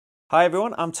Hi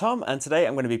everyone, I'm Tom, and today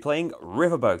I'm going to be playing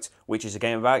Riverboat, which is a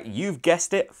game about, you've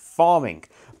guessed it, farming.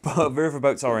 But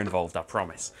riverboats are involved, I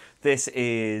promise. This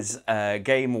is a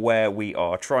game where we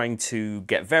are trying to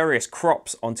get various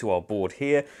crops onto our board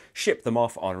here, ship them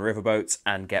off on riverboats,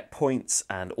 and get points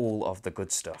and all of the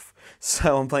good stuff.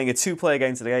 So I'm playing a two-player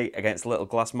game today against Little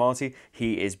Glass Marty.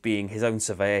 He is being his own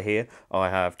surveyor here. I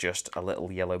have just a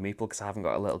little yellow meeple because I haven't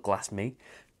got a little glass me.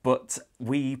 But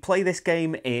we play this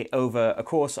game over a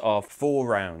course of 4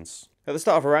 rounds. At the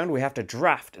start of a round, we have to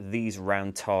draft these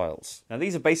round tiles. Now,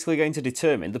 these are basically going to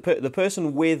determine, the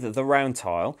person with the round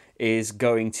tile is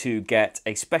going to get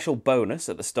a special bonus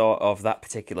at the start of that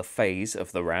particular phase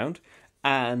of the round,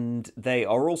 and they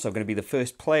are also going to be the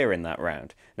first player in that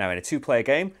round. Now, in a 2-player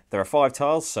game, there are 5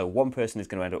 tiles, so one person is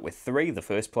going to end up with 3, the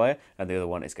first player, and the other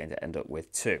one is going to end up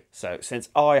with 2. So, since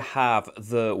I have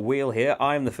the wheel here,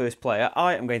 I am the first player,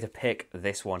 I am going to pick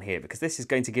this one here, because this is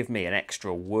going to give me an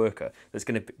extra worker that's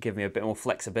going to give me a bit more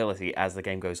flexibility as the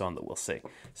game goes on, that we'll see.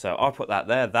 So, I put that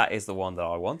there, that is the one that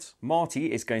I want.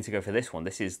 Marty is going to go for this one.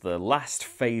 This is the last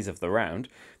phase of the round,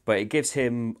 but it gives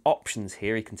him options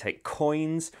here. He can take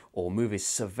coins or move his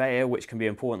surveyor, which can be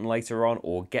important later on,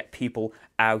 or get people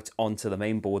out onto the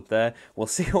main board there. We'll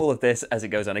see all of this as it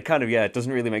goes on. It kind of, it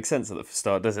doesn't really make sense at the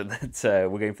start, does it,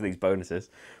 that we're going for these bonuses.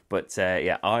 But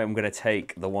yeah, I am going to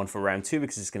take the one for round 2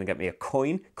 because it's going to get me a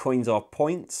coin. Coins are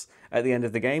points at the end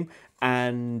of the game,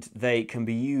 and they can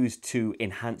be used to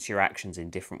enhance your actions in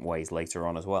different ways later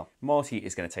on as well. Marty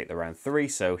is going to take the round 3,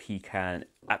 so he can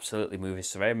absolutely move his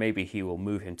surveyor. Maybe he will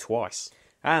move him twice.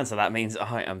 And so that means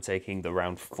I am taking the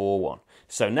round 4 one.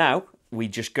 So now we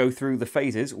just go through the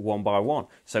phases one by one.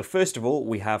 So first of all,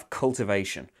 we have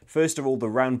cultivation. First of all, the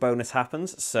round bonus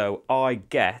happens, so I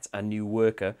get a new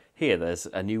worker. Here, there's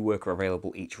a new worker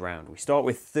available each round. We start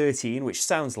with 13, which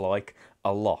sounds like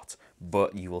a lot,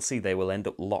 but you will see they will end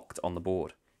up locked on the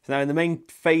board. So now in the main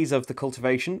phase of the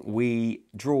cultivation, we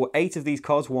draw 8 of these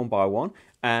cards one by one,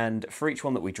 and for each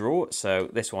one that we draw, so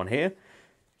this one here,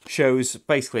 shows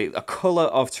basically a colour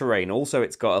of terrain. Also,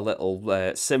 it's got a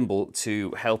little symbol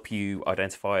to help you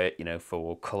identify it,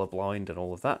 for colourblind and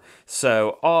all of that.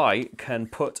 So I can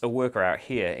put a worker out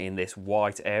here in this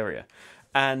white area.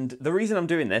 And the reason I'm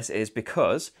doing this is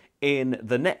because in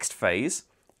the next phase,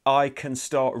 I can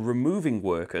start removing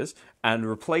workers and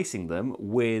replacing them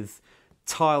with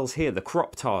tiles here, the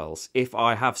crop tiles, if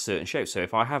I have certain shapes. So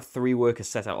if I have 3 workers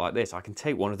set out like this, I can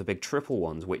take one of the big triple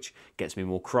ones, which gets me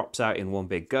more crops out in one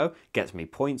big go, gets me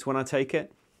points when I take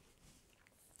it.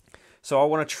 So I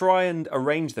want to try and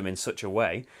arrange them in such a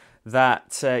way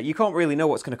that you can't really know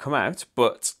what's going to come out,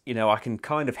 but I can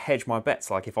kind of hedge my bets.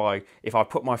 Like if I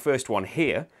put my first one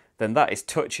here, then that is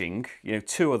touching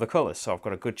 2 other colours, so I've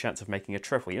got a good chance of making a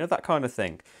triple, that kind of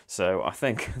thing. So I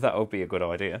think that would be a good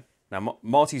idea. Now,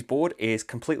 Marty's board is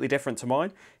completely different to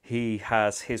mine. He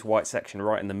has his white section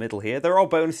right in the middle here. There are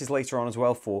bonuses later on as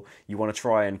well for you want to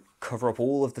try and cover up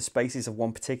all of the spaces of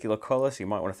one particular colour, so you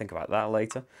might want to think about that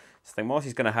later. So I think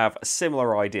Marty's going to have a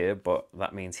similar idea, but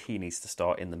that means he needs to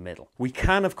start in the middle. We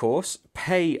can, of course,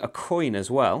 pay a coin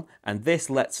as well, and this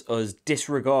lets us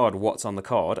disregard what's on the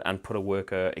card and put a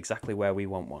worker exactly where we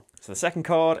want one. So the second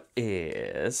card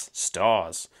is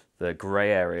stars, the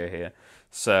grey area here.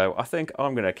 So I think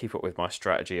I'm going to keep up with my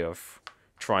strategy of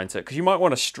trying to, because you might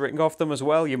want to string off them as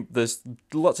well. There's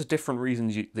lots of different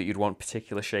reasons that you'd want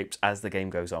particular shapes as the game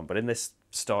goes on. But in this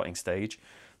starting stage,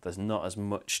 there's not as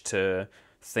much to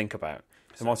think about.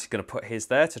 So Marty's going to put his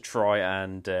there to try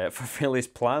and fulfill his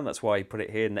plan. That's why he put it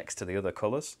here next to the other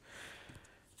colours.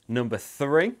 Number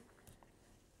 3,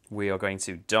 we are going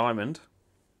to diamond.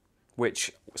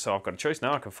 So I've got a choice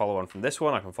now. I can follow on from this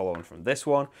one, I can follow on from this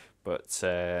one, but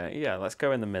yeah, let's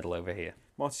go in the middle over here.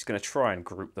 Marty's going to try and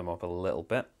group them up a little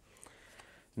bit.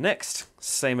 Next,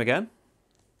 same again.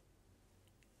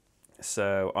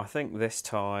 So I think this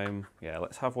time, yeah,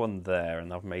 let's have one there,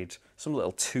 and I've made some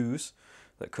little 2s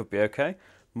that could be okay.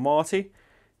 Marty,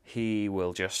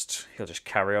 he'll just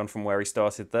carry on from where he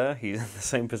started there. He's in the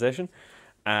same position.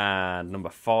 And number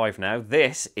 5 now.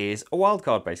 This is a wild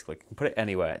card, basically. You can put it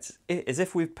anywhere. It's as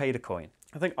if we've paid a coin.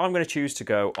 I think I'm going to choose to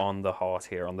go on the heart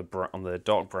here, on the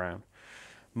dark brown.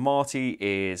 Marty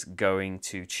is going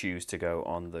to choose to go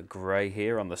on the grey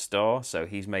here, on the star. So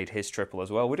he's made his triple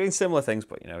as well. We're doing similar things,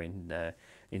 but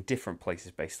in different places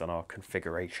based on our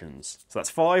configurations. So that's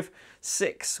 5.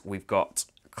 6, we've got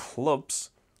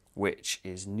clubs, which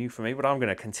is new for me, but I'm going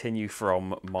to continue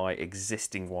from my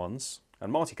existing ones.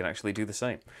 And Marty can actually do the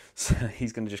same. So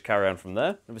he's going to just carry on from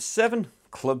there. Number 7,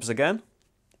 clubs again.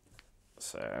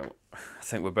 So I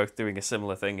think we're both doing a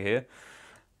similar thing here.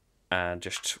 And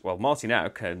just, well, Marty now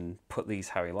can put these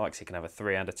how he likes. He can have a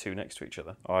 3 and a 2 next to each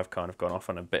other. I've kind of gone off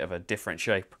on a bit of a different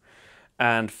shape.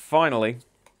 And finally,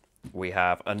 we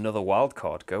have another wild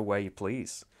card. Go where you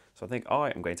please. So I think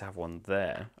I am going to have one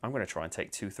there. I'm going to try and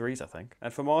take 2 3s, I think.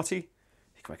 And for Marty,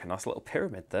 he can make a nice little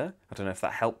pyramid there. I don't know if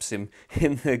that helps him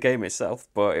in the game itself,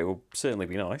 but it will certainly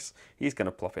be nice. He's going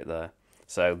to plop it there.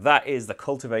 So that is the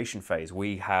cultivation phase.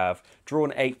 We have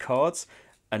drawn 8 cards.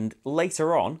 And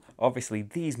later on, obviously,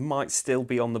 these might still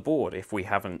be on the board if we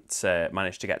haven't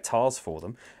managed to get tiles for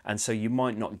them. And so you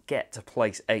might not get to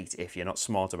place 8 if you're not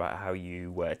smart about how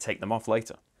you take them off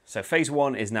later. So phase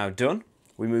 1 is now done.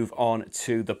 We move on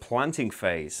to the planting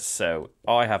phase. So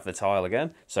I have the tile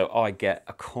again. So I get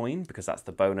a coin because that's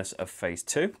the bonus of phase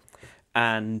 2.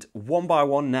 And one by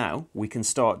one now, we can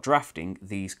start drafting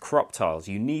these crop tiles.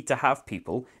 You need to have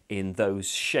people in those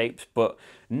shapes, but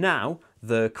now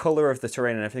the colour of the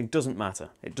terrain and everything doesn't matter.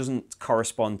 It doesn't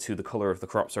correspond to the colour of the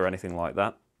crops or anything like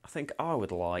that. I think I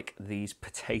would like these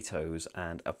potatoes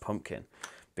and a pumpkin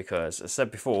because, as I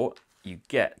said before, you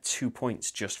get 2 points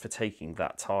just for taking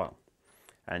that tile.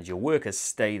 And your workers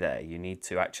stay there. You need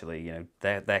to actually, you know,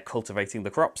 they're cultivating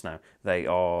the crops now. They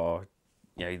are...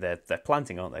 You know, they're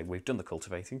planting, aren't they? We've done the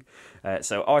cultivating.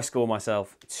 So I score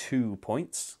myself 2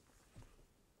 points.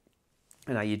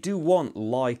 Now, you do want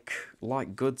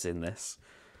like goods in this.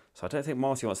 So I don't think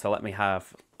Marty wants to let me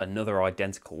have another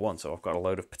identical one. So I've got a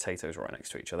load of potatoes right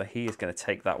next to each other. He is going to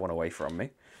take that one away from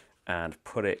me and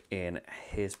put it in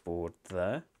his board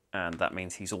there. And that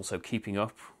means he's also keeping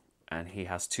up. And he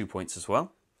has 2 points as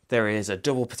well. There is a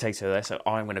double potato there. So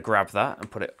I'm going to grab that and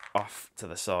put it off to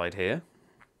the side here.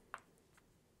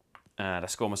 And I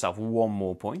score myself 1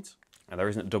 more point. And there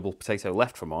isn't a double potato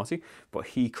left for Marty, but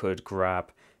he could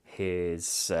grab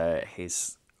his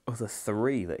other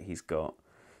 3 that he's got.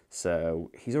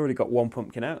 So he's already got 1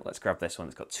 pumpkin out. Let's grab this one.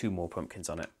 It's got 2 more pumpkins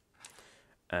on it.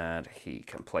 And he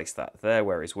can place that there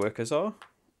where his workers are.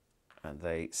 And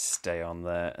they stay on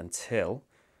there until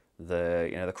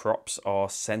the crops are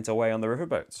sent away on the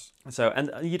riverboats. So,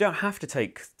 and you don't have to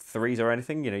take 3s or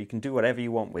anything. You know, you can do whatever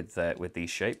you want with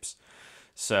these shapes.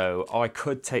 So I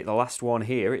could take the last one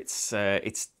here. It's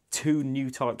 2 new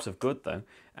types of good though,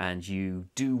 and you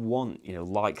do want, you know,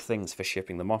 like things for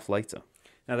shipping them off later.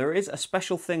 Now there is a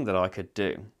special thing that I could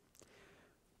do,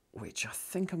 which I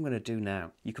think I'm going to do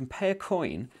now. You can pay a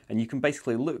coin and you can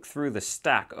basically look through the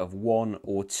stack of 1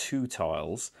 or 2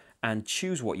 tiles and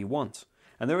choose what you want.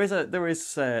 And there is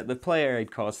the player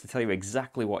aid cards to tell you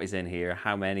exactly what is in here,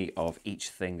 how many of each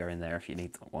thing are in there if you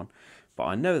need that one. But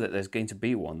I know that there's going to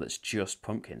be one that's just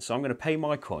pumpkin. So I'm going to pay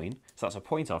my coin. So that's a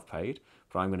point I've paid.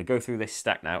 But I'm going to go through this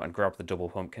stack now and grab the double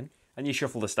pumpkin. And you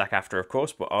shuffle the stack after, of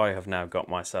course. But I have now got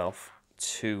myself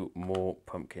 2 more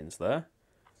pumpkins there.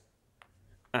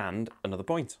 And another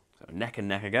point. So neck and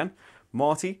neck again.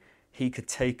 Marty, he could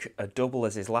take a double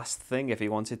as his last thing if he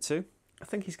wanted to. I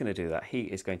think he's going to do that. He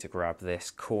is going to grab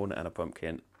this corn and a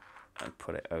pumpkin and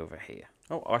put it over here.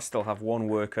 Oh, I still have 1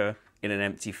 worker in an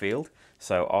empty field,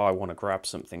 so I want to grab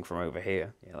something from over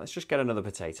here. Yeah, let's just get another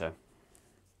potato.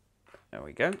 There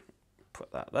we go.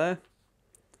 Put that there.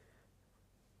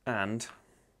 And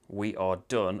we are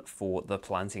done for the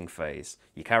planting phase.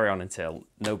 You carry on until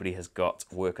nobody has got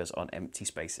workers on empty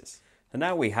spaces. And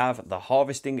now we have the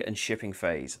harvesting and shipping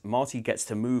phase. Marty gets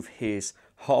to move his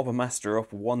harbour master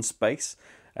up 1 space,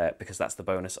 because that's the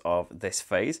bonus of this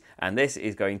phase, and this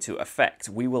is going to affect,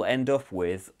 we will end up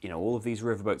with, you know, all of these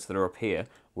riverboats that are up here,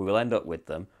 we will end up with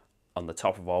them on the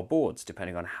top of our boards,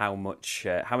 depending on how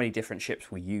many different ships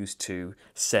we use to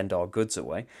send our goods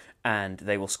away, and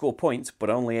they will score points, but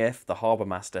only if the harbour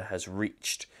master has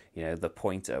reached, you know, the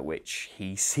point at which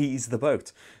he sees the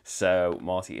boat. So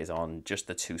Marty is on just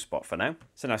the 2 spot for now.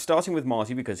 So now starting with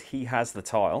Marty, because he has the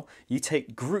tile, you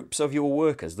take groups of your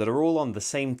workers that are all on the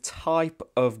same type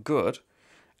of good,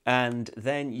 and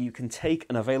then you can take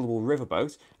an available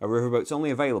riverboat. A riverboat's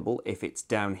only available if it's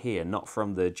down here, not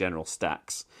from the general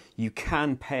stacks. You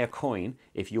can pay a coin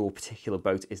if your particular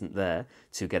boat isn't there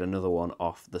to get another one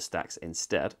off the stacks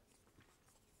instead.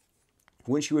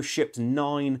 Once you have shipped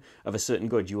 9 of a certain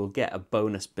good, you will get a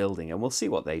bonus building, and we'll see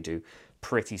what they do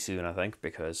pretty soon, I think,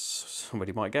 because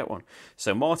somebody might get one.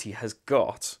 So Marty has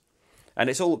got, and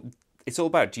it's all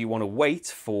about, do you want to wait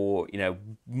for, you know,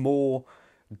 more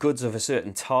goods of a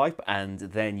certain type, and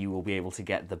then you will be able to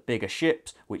get the bigger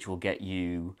ships, which will get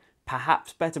you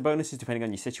perhaps better bonuses depending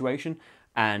on your situation,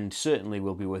 and certainly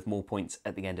will be worth more points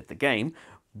at the end of the game.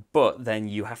 But then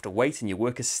you have to wait and your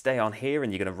workers stay on here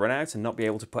and you're going to run out and not be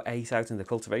able to put 8 out in the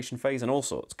cultivation phase, and all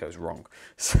sorts goes wrong.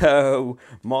 So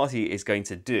Marty is going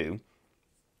to do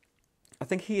I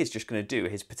think he is just going to do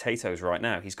his potatoes right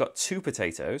now. He's got 2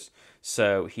 potatoes,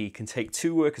 so he can take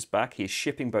 2 workers back. He is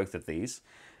shipping both of these,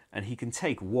 and he can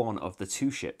take one of the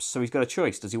 2 ships. So he's got a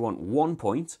choice. Does he want 1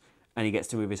 point, and he gets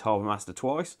to move his harbour master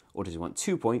twice, or does he want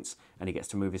 2 points, and he gets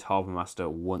to move his harbour master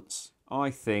once?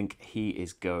 I think he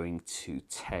is going to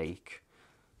take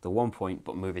the 1 point,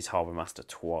 but move his harbour master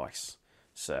twice.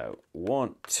 So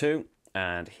 1, 2,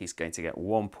 and he's going to get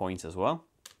 1 point as well.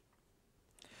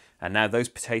 And now those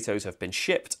potatoes have been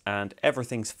shipped and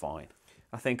everything's fine.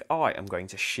 I think I am going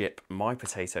to ship my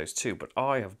potatoes too, but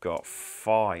I have got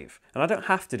 5. And I don't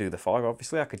have to do the 5,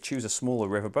 obviously. I could choose a smaller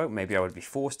riverboat. Maybe I would be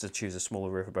forced to choose a smaller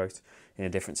riverboat in a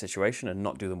different situation and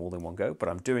not do them all in one go, but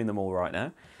I'm doing them all right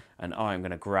now. And I am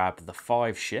going to grab the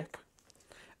 5 ship.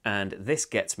 And this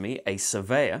gets me a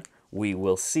surveyor. We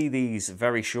will see these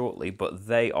very shortly, but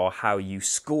they are how you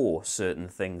score certain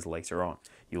things later on.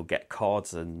 You'll get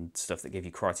cards and stuff that give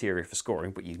you criteria for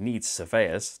scoring, but you need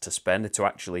surveyors to spend to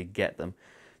actually get them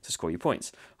to score your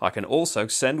points. I can also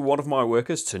send one of my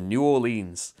workers to New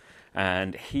Orleans,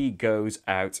 and he goes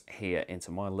out here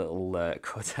into my little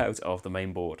cutout of the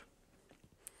main board.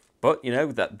 But, you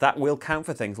know, that will count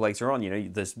for things later on. You know,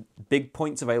 there's big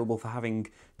points available for having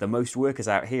the most workers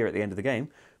out here at the end of the game.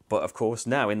 But, of course,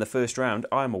 now in the first round,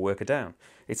 I'm a worker down.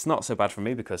 It's not so bad for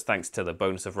me because thanks to the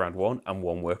bonus of round 1, I'm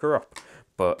 1 worker up.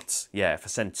 But, yeah, if I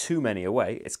send too many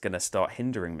away, it's going to start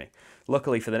hindering me.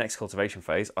 Luckily, for the next cultivation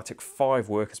phase, I took 5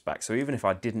 workers back. So even if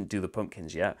I didn't do the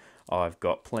pumpkins yet, I've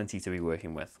got plenty to be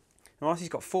working with. And whilst he's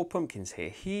got 4 pumpkins here,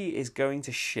 he is going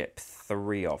to ship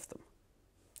 3 of them.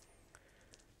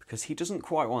 Because he doesn't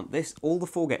quite want this. All the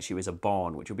 4 gets you is a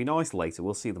barn, which will be nice later.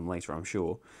 We'll see them later, I'm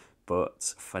sure.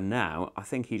 But for now, I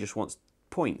think he just wants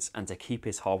points and to keep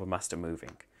his harbour master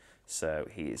moving. So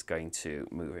he is going to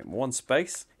move him 1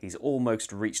 space. He's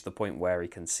almost reached the point where he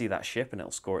can see that ship and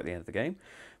it'll score at the end of the game.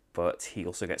 But he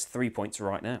also gets 3 points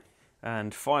right now.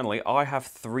 And finally, I have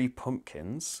 3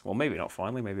 pumpkins. Well, maybe not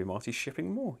finally. Maybe Marty's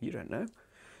shipping more. You don't know.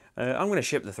 I'm going to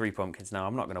ship the 3 pumpkins now.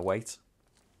 I'm not going to wait.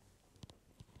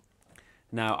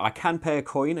 Now, I can pay a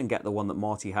coin and get the one that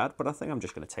Marty had, but I think I'm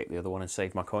just going to take the other one and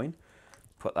save my coin.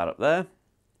 Put that up there.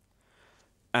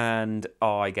 And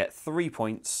I get 3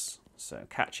 points, so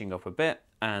catching up a bit,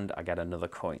 and I get another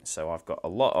coin. So I've got a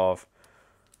lot of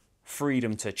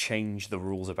freedom to change the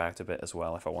rules about a bit as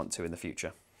well if I want to in the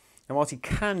future. Now, Marty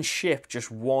can ship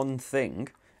just 1 thing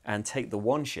and take the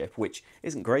 1 ship, which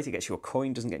isn't great. It gets you a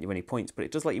coin, doesn't get you any points, but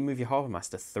it does let you move your harbour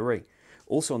master 3.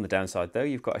 Also on the downside, though,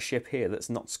 you've got a ship here that's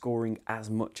not scoring as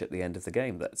much at the end of the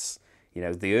game. That's, you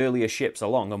know, the earlier ships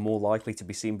along are more likely to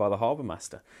be seen by the harbour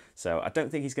master. So I don't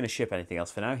think he's going to ship anything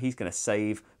else for now. He's going to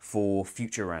save for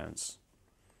future rounds.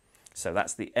 So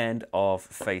that's the end of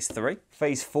phase 3.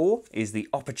 Phase 4 is the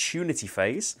opportunity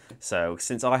phase. So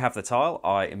since I have the tile,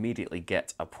 I immediately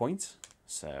get a point.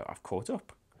 So I've caught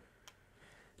up.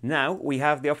 Now we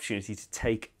have the opportunity to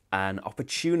take an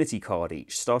opportunity card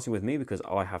each, starting with me because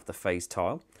I have the phase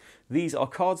tile. These are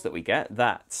cards that we get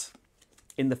that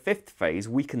in the 5th phase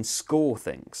we can score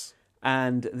things.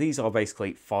 And these are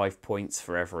basically 5 points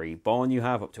for every barn you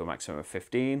have, up to a maximum of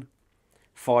 15.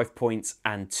 5 points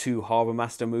and 2 harbour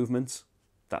master movements.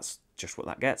 That's just what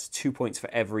that gets. 2 points for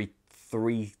every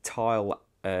 3 tile,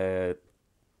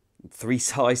 3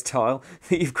 size tile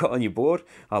that you've got on your board.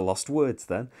 I lost words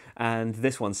then. And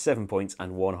this one's 7 points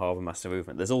and 1 harbour master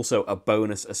movement. There's also a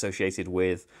bonus associated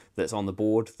with that's on the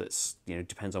board that's, you know,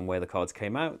 depends on where the cards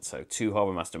came out. So 2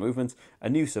 harbour master movement, a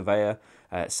new surveyor,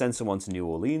 send someone to New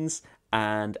Orleans,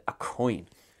 and a coin.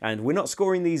 And we're not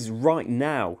scoring these right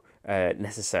now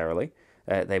necessarily.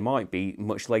 They might be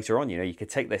much later on. You know, you could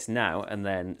take this now and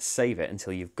then save it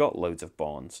until you've got loads of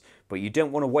barns. But you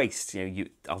don't want to waste. You know,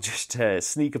 I'll just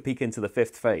sneak a peek into the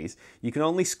 5th phase. You can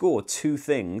only score 2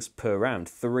 things per round,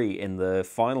 3 in the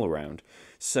final round.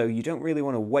 So you don't really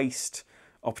want to waste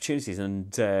opportunities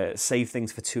and save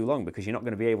things for too long because you're not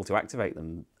going to be able to activate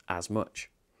them as much.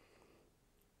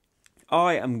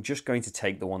 I am just going to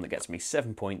take the one that gets me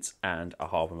 7 points and a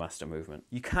harbour master movement.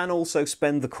 You can also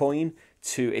spend the coin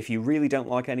to, if you really don't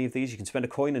like any of these, you can spend a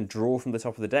coin and draw from the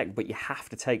top of the deck, but you have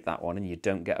to take that one and you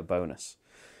don't get a bonus.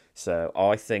 So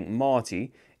I think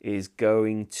Marty is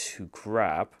going to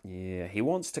grab, yeah, he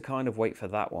wants to kind of wait for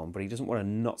that one, but he doesn't want to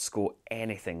not score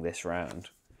anything this round.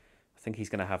 I think he's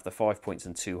going to have the 5 points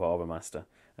and 2 harbour master,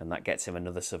 and that gets him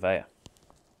another surveyor.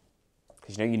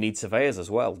 Because, you know, you need surveyors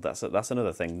as well. That's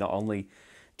another thing. Not only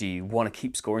do you want to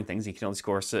keep scoring things, you can only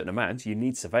score a certain amount, you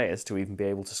need surveyors to even be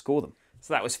able to score them.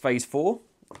 So that was phase 4.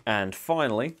 And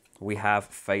finally, we have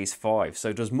phase 5.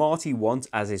 So does Marty want,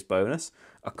 as his bonus,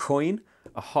 a coin,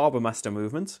 a harbour master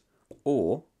movement,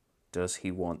 or Does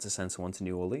he want to send someone to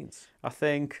New Orleans? I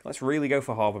think let's really go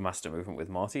for Harbour Master movement with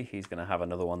Marty. He's going to have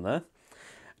another one there.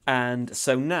 And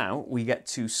so now we get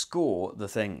to score the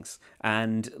things.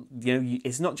 And, you know,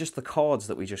 it's not just the cards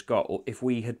that we just got. Or if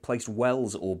we had placed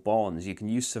wells or bonds, you can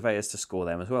use surveyors to score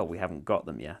them as well. We haven't got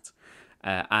them yet.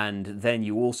 And then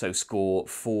you also score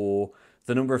for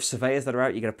the number of surveyors that are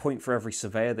out. You get a point for every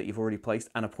surveyor that you've already placed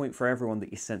and a point for everyone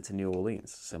that you sent to New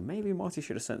Orleans. So maybe Marty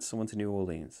should have sent someone to New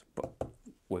Orleans. But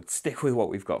we'll stick with what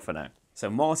we've got for now. So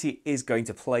Marty is going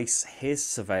to place his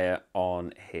surveyor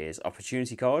on his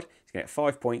opportunity card. He's going to get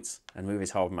 5 points and move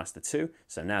his Harbour Master 2.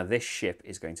 So now this ship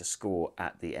is going to score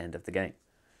at the end of the game.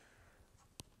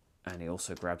 And he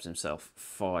also grabs himself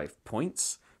 5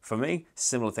 points. For me,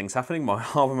 similar things happening. My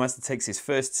Harbour Master takes his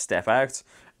first step out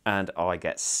and I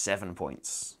get 7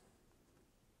 points.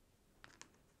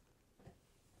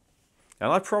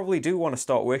 And I probably do want to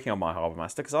start working on my Harbour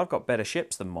Master because I've got better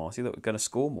ships than Marty that are going to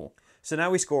score more. So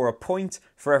now we score a point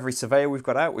for every surveyor we've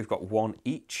got out. We've got 1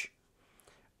 each.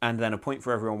 And then a point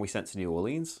for everyone we sent to New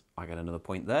Orleans. I get another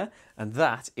point there. And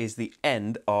that is the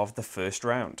end of the first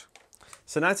round.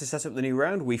 So now to set up the new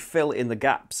round, we fill in the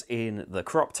gaps in the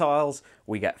crop tiles.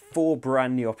 We get 4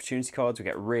 brand new opportunity cards. We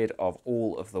get rid of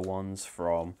all of the ones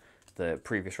from the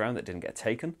previous round that didn't get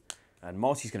taken. And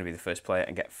Marty's going to be the first player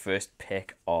and get first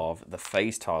pick of the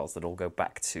phase tiles that all go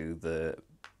back to the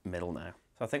middle now.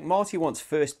 So I think Marty wants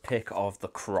first pick of the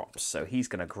crops, so he's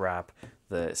going to grab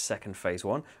the second phase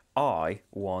one. I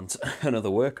want another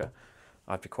worker.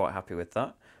 I'd be quite happy with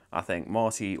that. I think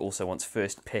Marty also wants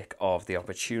first pick of the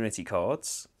opportunity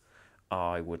cards.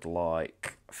 I would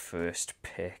like first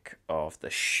pick of the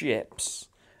ships,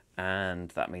 and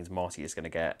that means Marty is going to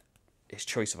get his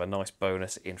choice of a nice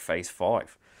bonus in phase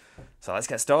 5. So let's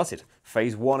get started.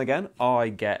 Phase 1 again, I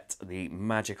get the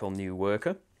magical new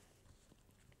worker.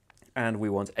 And we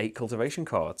want 8 cultivation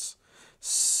cards.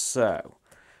 So,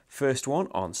 first one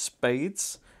on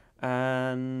spades.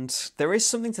 And there is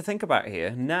something to think about here.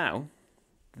 Now,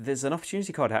 there's an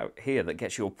opportunity card out here that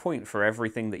gets you a point for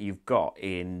everything that you've got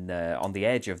in on the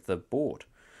edge of the board.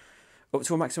 Up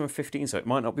to a maximum of 15, so it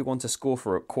might not be one to score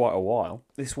for quite a while.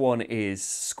 This one is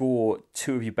score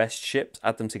 2 of your best ships,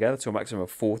 add them together to a maximum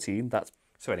of 14.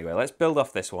 So anyway, let's build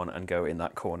off this one and go in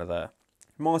that corner there.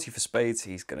 Marty for spades,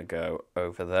 he's going to go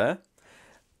over there.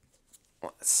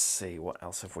 Let's see, what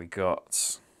else have we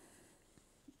got?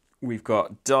 We've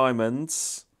got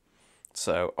diamonds.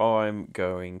 So I'm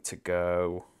going to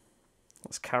go...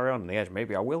 Let's carry on the edge.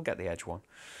 Maybe I will get the edge one.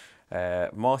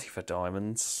 Marty for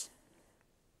diamonds.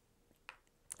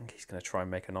 I think he's going to try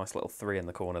and make a nice little 3 in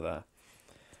the corner there.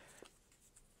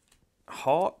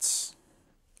 Hearts.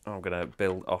 I'm going to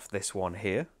build off this one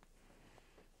here.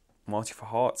 Marty for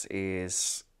hearts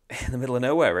is in the middle of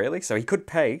nowhere, really. So he could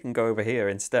pay and go over here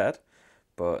instead.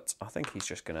 But I think he's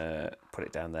just going to put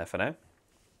it down there for now.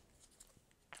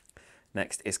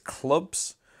 Next is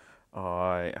clubs.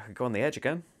 I could go on the edge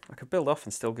again. I could build off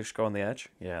and still just go on the edge.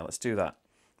 Yeah, let's do that.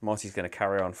 Marty's going to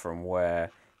carry on from where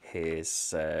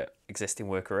his existing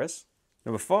worker is.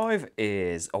 Number 5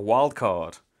 is a wild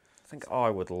card. I think I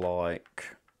would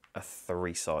like a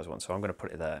 3 size one, so I'm going to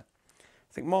put it there.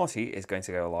 I think Marty is going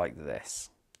to go like this.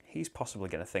 He's possibly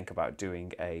going to think about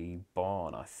doing a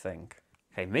barn, I think.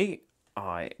 Okay, me,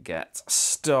 I get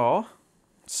star.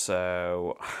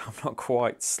 So I'm not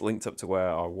quite linked up to where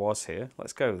I was here.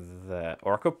 Let's go there.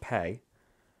 Or I could pay.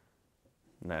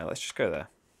 No, let's just go there.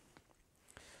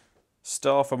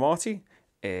 Star for Marty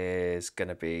is going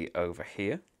to be over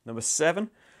here. Number 7,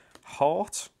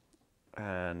 heart.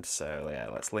 And so, yeah,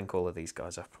 let's link all of these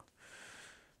guys up.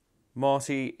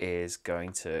 Marty is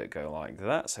going to go like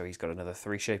that. So he's got another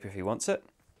 3 shape if he wants it.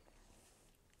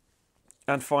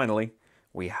 And finally,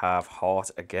 we have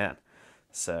heart again.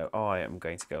 So I am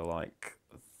going to go like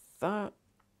that.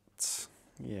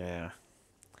 Yeah.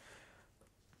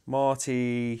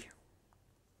 Marty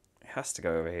has to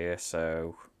go over here,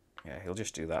 so yeah, he'll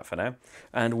just do that for now.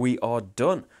 And we are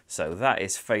done. So that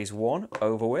is phase 1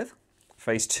 over with.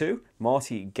 Phase 2,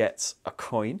 Marty gets a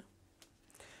coin.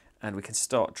 And we can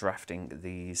start drafting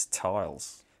these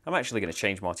tiles. I'm actually going to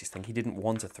change Marty's thing. He didn't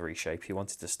want a 3 shape. He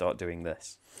wanted to start doing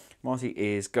this. Marty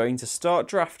is going to start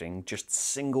drafting just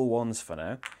single ones for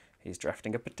now. He's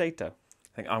drafting a potato.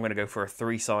 I think I'm going to go for a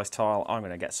 3 size tile. I'm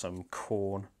going to get some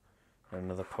corn and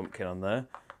another pumpkin on there.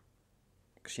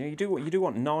 Because you know, you do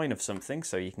want 9 of something,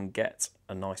 so you can get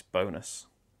a nice bonus.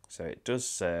 So it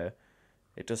does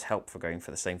help for going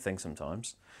for the same thing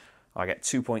sometimes. I get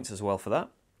 2 points as well for that.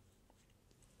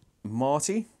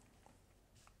 Marty,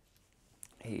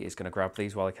 he is going to grab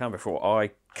these while he can before I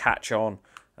catch on,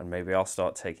 and maybe I'll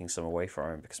start taking some away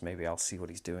from him because maybe I'll see what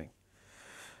he's doing.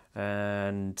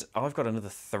 And I've got another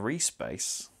 3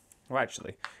 space. Well,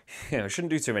 actually, I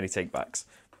shouldn't do too many take-backs,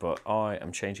 but I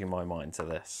am changing my mind to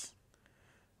this.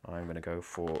 I'm going to go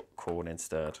for corn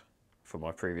instead. For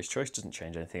my previous choice, doesn't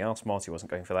change anything else. Marty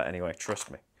wasn't going for that anyway, trust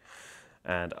me.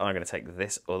 And I'm going to take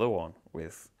this other one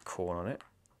with corn on it,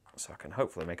 so I can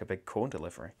hopefully make a big corn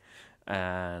delivery.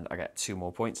 And I get 2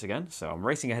 more points again, so I'm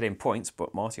racing ahead in points,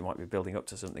 but Marty might be building up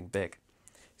to something big.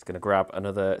 He's going to grab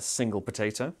another single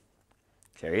potato.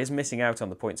 Okay, he is missing out on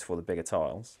the points for the bigger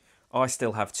tiles. I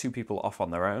still have 2 people off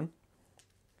on their own.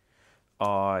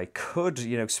 I could,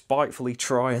 spitefully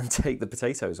try and take the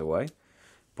potatoes away,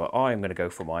 but I am going to go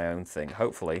for my own thing.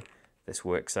 Hopefully this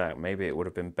works out. Maybe it would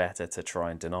have been better to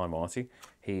try and deny Marty.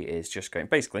 He is just going,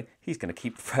 basically, he's going to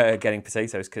keep getting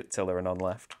potatoes till there are none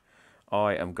left.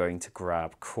 I am going to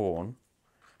grab corn,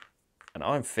 and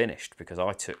I'm finished because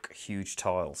I took huge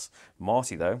tiles.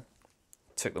 Marty, though,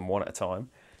 took them one at a time,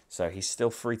 so he's still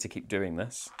free to keep doing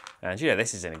this. And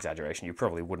this is an exaggeration. You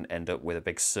probably wouldn't end up with a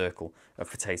big circle of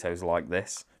potatoes like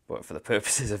this, but for the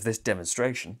purposes of this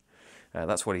demonstration,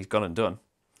 that's what he's gone and done.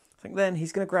 I think then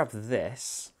he's going to grab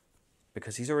this,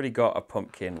 because he's already got a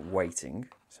pumpkin waiting,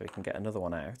 so he can get another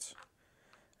one out.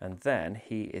 And then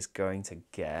he is going to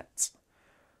get...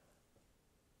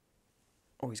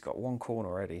 Oh, he's got 1 corn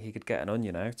already. He could get an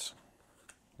onion out.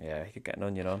 Yeah, he could get an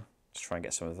onion on. Just try and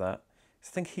get some of that. I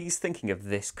think he's thinking of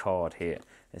this card here.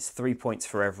 There's 3 points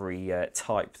for every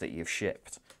type that you've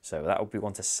shipped. So that would be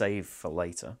one to save for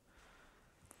later.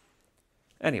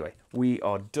 Anyway, we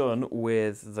are done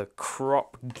with the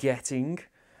crop getting.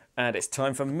 And it's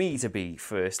time for me to be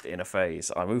first in a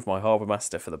phase. I moved my Harbour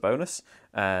Master for the bonus.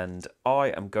 And I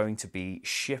am going to be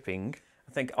shipping...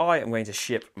 I think I am going to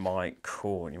ship my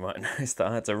corn. You might notice that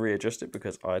I had to readjust it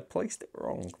because I had placed it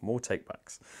wrong. More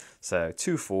takebacks. So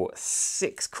 2, 4,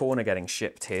 6 corn are getting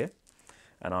shipped here.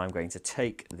 And I'm going to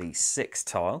take the 6th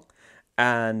tile.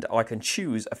 And I can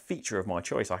choose a feature of my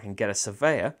choice. I can get a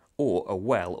surveyor or a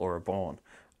well or a barn.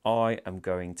 I am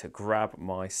going to grab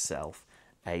myself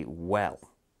a well.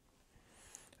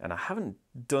 And I haven't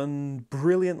done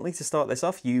brilliantly to start this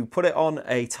off. You put it on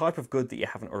a type of good that you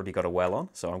haven't already got a well on.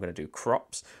 So I'm going to do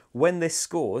crops. When this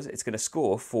scores, it's going to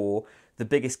score for the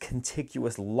biggest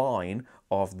contiguous line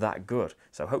of that good.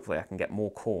 So hopefully I can get more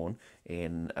corn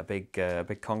in a big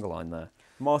conga line there.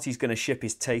 Marty's going to ship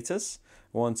his taters.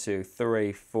 1, 2,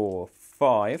 3, 4,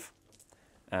 5.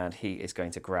 And he is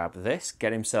going to grab this,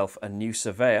 get himself a new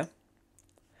surveyor.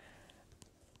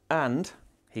 And...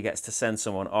 he gets to send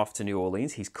someone off to New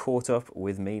Orleans. He's caught up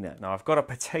with me now. Now, I've got a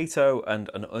potato and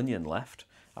an onion left.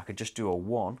 I could just do a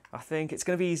 1. I think it's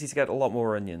going to be easy to get a lot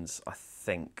more onions, I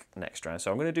think, next round.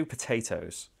 So I'm going to do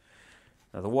potatoes.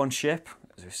 Now, the 1 ship,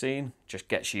 as we've seen, just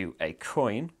gets you a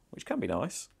coin, which can be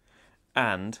nice,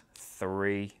 and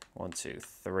 3, 1, 2,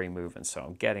 3 movements. So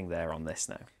I'm getting there on this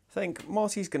now. I think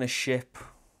Marty's going to ship...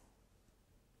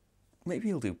 maybe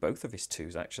he'll do both of his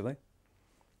 2s, actually.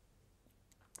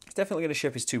 He's definitely going to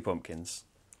ship his 2 pumpkins.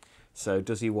 So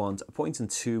does he want a point and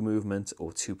 2 movement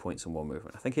or 2 points and 1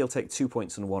 movement? I think he'll take 2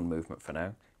 points and 1 movement for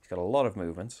now. He's got a lot of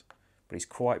movement, but he's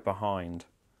quite behind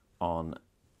on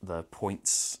the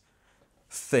points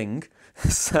thing.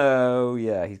 So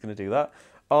yeah, he's going to do that.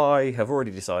 I have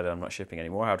already decided I'm not shipping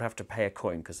anymore. I would have to pay a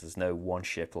coin because there's no 1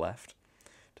 ship left.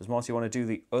 Does Marty want to do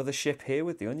the other ship here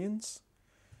with the onions?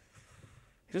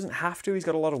 He doesn't have to. He's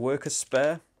got a lot of workers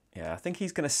spare. Yeah, I think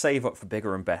he's going to save up for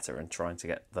bigger and better and trying to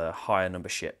get the higher number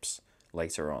ships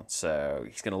later on. So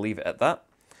he's going to leave it at that.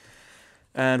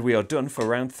 And we are done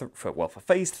for for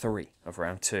phase 3 of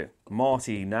round 2.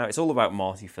 Marty, now it's all about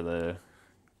Marty for the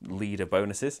leader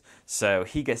bonuses. So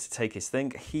he gets to take his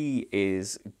thing. He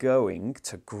is going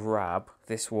to grab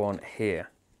this one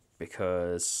here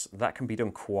because that can be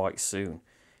done quite soon.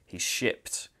 He's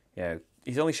shipped,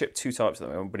 he's only shipped 2 types at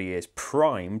the moment, but he is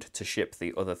primed to ship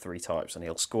the other 3 types, and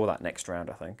he'll score that next round,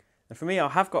 I think. And for me, I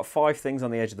have got 5 things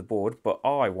on the edge of the board, but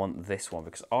I want this one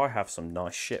because I have some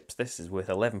nice ships. This is worth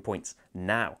 11 points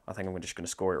now. I think I'm just going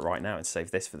to score it right now and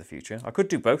save this for the future. I could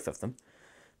do both of them,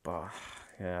 but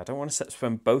yeah, I don't want to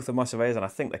spend both of my surveyors, and I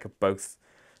think they could both...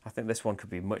 I think this one could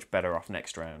be much better off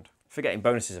next round. For getting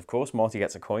bonuses, of course, Marty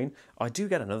gets a coin. I do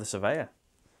get another surveyor.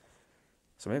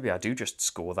 So maybe I do just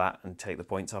score that and take the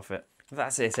points off it.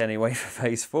 That's it anyway for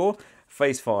phase 4.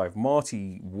 Phase 5,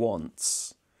 Marty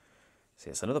wants...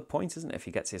 see, it's another point, isn't it, if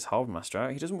he gets his Harbour Master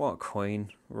out? He doesn't want a coin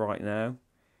right now.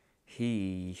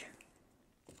 Yeah,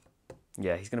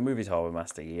 he's going to move his Harbour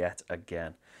Master yet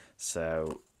again.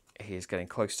 So he's getting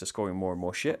close to scoring more and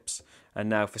more ships. And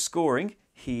now for scoring,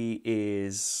 he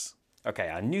is... okay,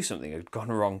 I knew something had gone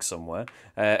wrong somewhere.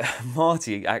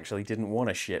 Marty actually didn't want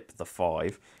to ship the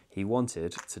 5. He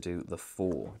wanted to do the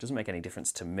 4. It doesn't make any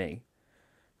difference to me,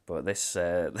 but this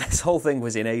this whole thing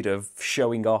was in aid of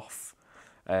showing off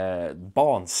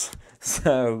barns.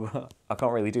 So I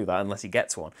can't really do that unless he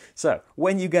gets one. So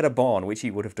when you get a barn, which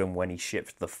he would have done when he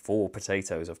shipped the 4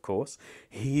 potatoes, of course,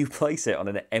 you place it on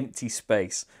an empty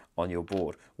space on your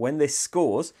board. When this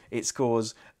scores, it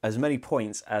scores as many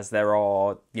points as there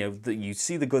are, you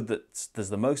see the good that there's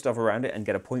the most of around it and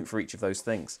get a point for each of those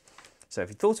things. So if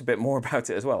he thought a bit more about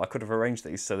it as well, I could have arranged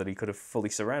these so that he could have fully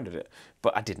surrounded it,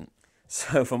 but I didn't.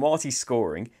 So for Marty's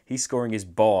scoring, he's scoring his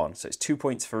barn, so it's 2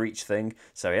 points for each thing.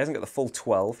 So he hasn't got the full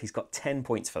 12, he's got 10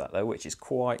 points for that though, which is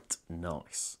quite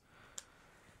nice.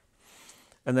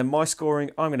 And then my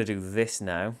scoring, I'm going to do this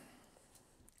now.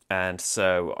 And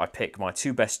so I pick my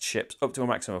 2 best ships up to a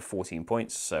maximum of 14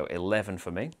 points, so 11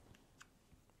 for me.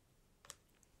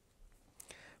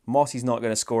 Marty's not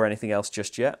going to score anything else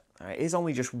just yet. It is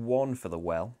only just 1 for the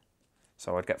well,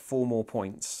 so I'd get 4 more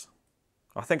points.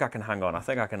 I think I can hang on. I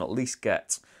think I can at least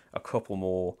get a couple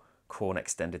more corn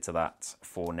extended to that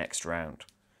for next round.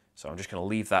 So I'm just going to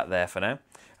leave that there for now.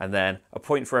 And then a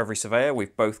point for every surveyor.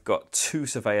 We've both got 2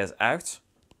 surveyors out.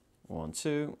 1,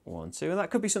 2, 1, 2. And that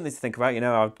could be something to think about.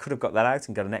 I could have got that out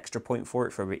and got an extra point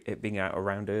for it being out a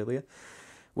round earlier.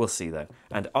 We'll see though.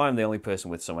 And I'm the only person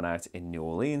with someone out in New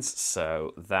Orleans,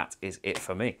 so that is it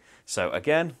for me. So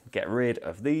again, get rid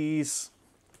of these.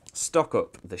 Stock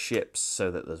up the ships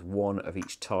so that there's 1 of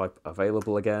each type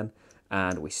available again,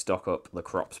 and we stock up the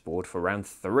crops board for round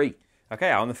 3.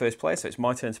 Okay, I'm the first player, so it's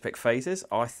my turn to pick phases.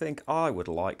 I think I would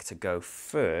like to go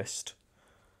first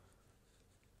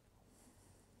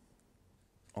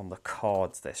on the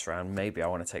cards this round. Maybe I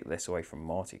want to take this away from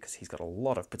Marty because he's got a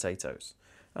lot of potatoes,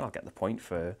 and I'll get the point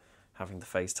for having the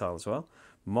phase tile as well.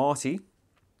 Marty,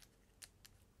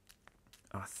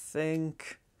 I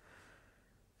think...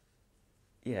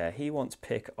 yeah, he wants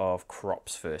pick of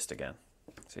crops first again.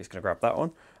 So he's going to grab that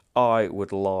one. I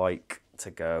would like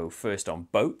to go first on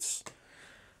boats.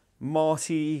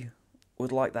 Marty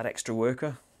would like that extra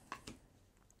worker.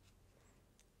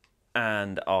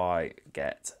 And I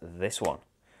get this one.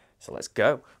 So let's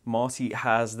go. Marty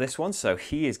has this one, so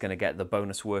he is going to get the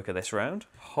bonus worker this round.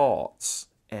 Hearts,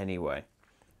 anyway.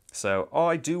 So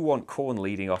I do want corn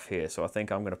leading off here, so I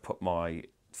think I'm going to put my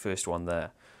first one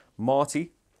there.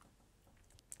 Marty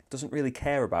doesn't really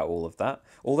care about all of that.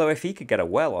 Although if he could get a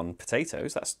well on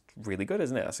potatoes, that's really good,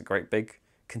 isn't it? That's a great big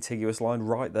contiguous line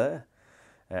right there.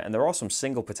 And there are some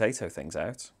single potato things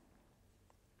out.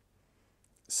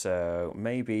 So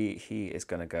maybe he is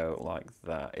going to go like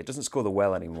that. It doesn't score the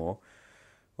well anymore.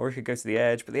 Or he could go to the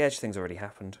edge, but the edge thing's already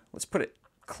happened. Let's put it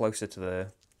closer to the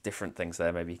different things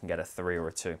there. Maybe you can get a 3 or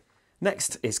a 2.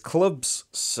 Next is clubs.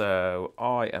 So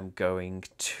I am going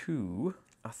to...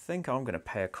 I think I'm going to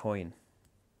pay a coin.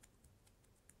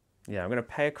 Yeah, I'm going to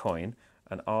pay a coin,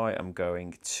 and I am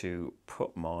going to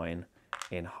put mine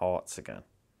in hearts again.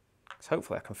 So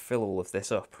hopefully I can fill all of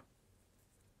this up,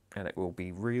 and it will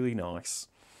be really nice.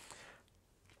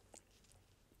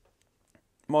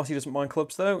 Marty doesn't mind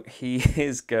clubs, though. He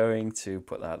is going to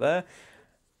put that there.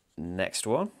 Next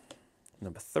one,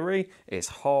 number 3, is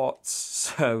hearts.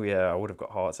 So yeah, I would have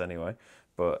got hearts anyway,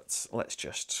 but let's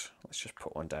just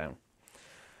put one down.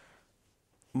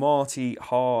 Marty,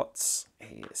 hearts,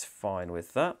 he is fine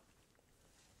with that.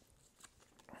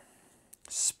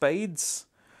 Spades,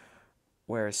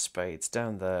 where is spades?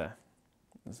 Down there.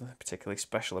 There's nothing particularly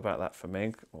special about that for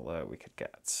me, although we could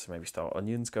get, maybe start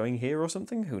onions going here or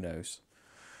something, who knows.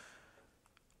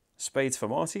 Spades for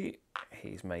Marty,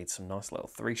 he's made some nice little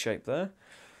 3 shape there.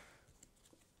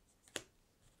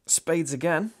 Spades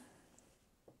again,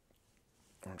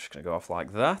 I'm just going to go off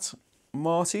like that.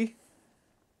 Marty,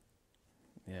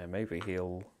 yeah, maybe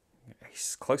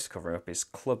he's close to covering up his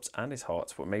clubs and his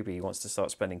hearts, but maybe he wants to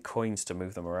start spending coins to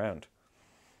move them around.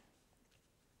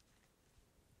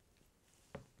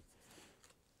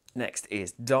 Next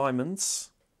is diamonds,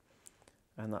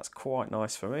 and that's quite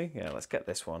nice for me. Yeah, let's get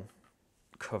this one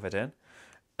covered in.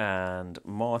 And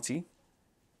Marty,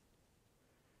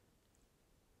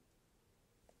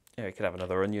 yeah, we could have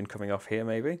another onion coming off here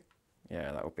maybe.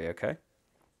 Yeah, that would be okay.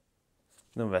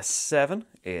 Number 7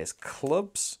 is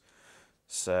clubs.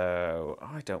 So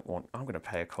I'm going to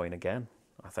pay a coin again,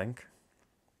 I think.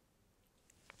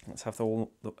 Let's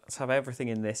have everything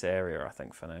in this area, I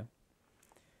think, for now.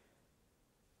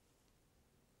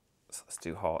 So let's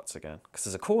do hearts again, because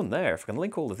there's a corn there. If I can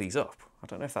link all of these up, I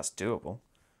don't know if that's doable.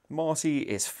 Marty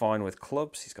is fine with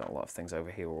clubs. He's got a lot of things over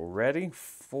here already.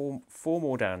 Four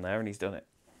more down there, and he's done it.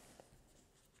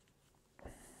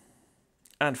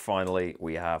 And finally,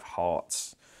 we have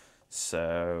hearts.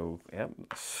 So, yeah,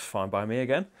 fine by me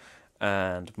again.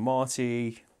 And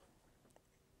Marty,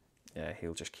 yeah,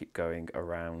 he'll just keep going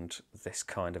around this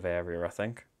kind of area, I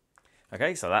think.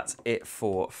 Okay, so that's it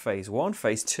for phase 1.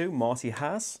 Phase 2, Marty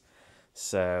has.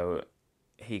 So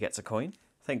he gets a coin.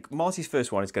 I think Marty's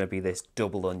first one is going to be this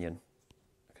double onion.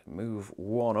 Move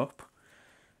one up.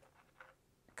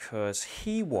 Because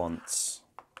he wants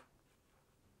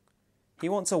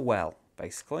a well,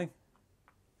 basically,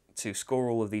 to score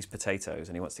all of these potatoes,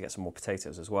 and he wants to get some more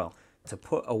potatoes as well. To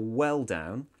put a well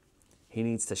down, he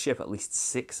needs to ship at least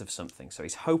 6 of something, so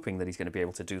he's hoping that he's going to be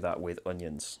able to do that with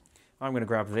onions. I'm going to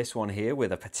grab this one here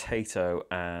with a potato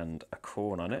and a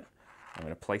corn on it. I'm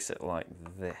going to place it like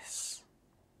this.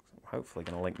 I'm hopefully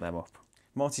going to link them up.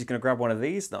 Marty's going to grab one of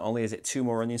these. Not only is it 2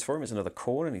 more onions for him, it's another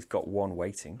corn, and he's got 1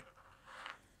 waiting.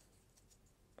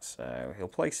 So he'll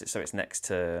place it so it's next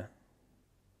to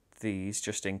these,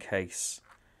 just in case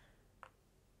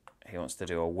he wants to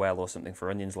do a well or something for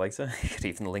onions later. He could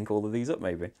even link all of these up,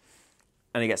 maybe.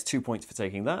 And he gets 2 points for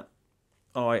taking that.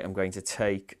 I am going to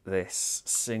take this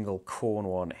single corn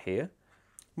one here.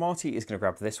 Marty is going to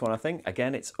grab this one, I think.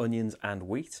 Again, it's onions and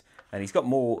wheat. And he's got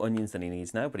more onions than he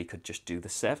needs now, but he could just do the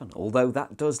 7. Although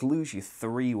that does lose you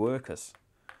 3 workers.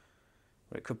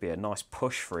 But it could be a nice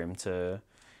push for him to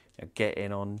get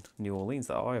in on New Orleans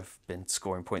that I've been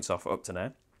scoring points off up to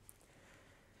now.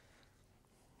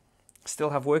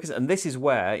 Still have workers, and this is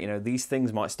where, these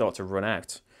things might start to run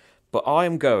out. But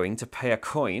I'm going to pay a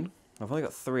coin. I've only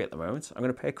got 3 at the moment. I'm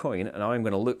going to pay a coin, and I'm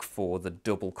going to look for the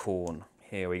double corn.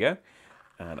 Here we go.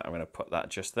 And I'm going to put that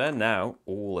just there. Now,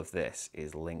 all of this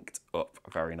is linked up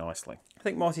very nicely. I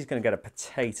think Marty's going to get a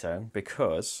potato,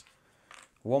 because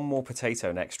 1 more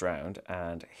potato next round,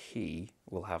 and he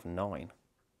will have 9.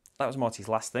 That was Marty's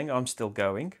last thing. I'm still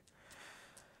going.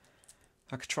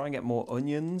 I could try and get more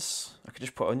onions. I could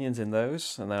just put onions in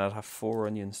those, and then I'd have 4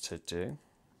 onions to do.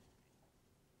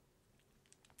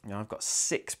 Now I've got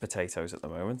 6 potatoes at the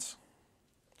moment.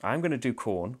 I'm going to do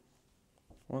corn.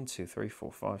 1, 2, 3,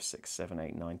 4, 5, 6, 7,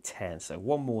 8, 9, 10. So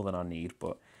 1 more than I need,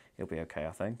 but it'll be okay,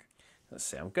 I think. Let's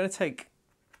see. I'm going to take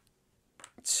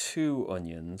 2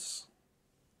 onions.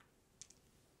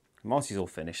 Marty's all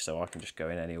finished, so I can just go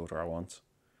in any order I want.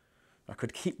 I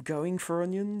could keep going for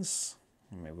onions.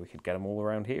 Maybe we could get them all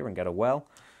around here and get a well.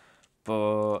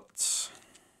 But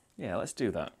yeah, let's do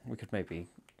that. We could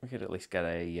at least get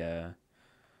a...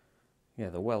 yeah,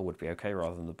 the well would be okay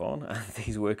rather than the barn. And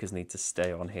these workers need to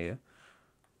stay on here.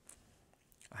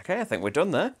 Okay, I think we're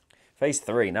done there. Phase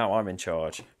 3, now I'm in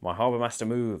charge. My harbour master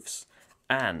moves.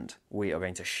 And we are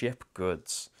going to ship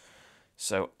goods.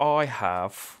 So I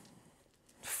have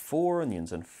 4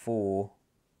 onions and 4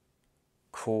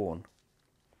 corn.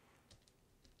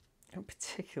 I don't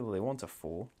particularly want a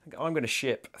 4. I think I'm going to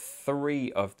ship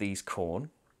 3 of these corn.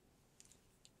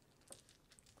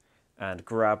 And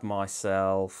grab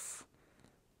myself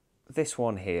this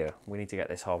one here. We need to get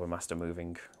this harbour master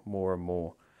moving more and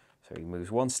more. So he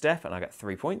moves 1 step and I get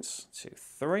 3 points. 2,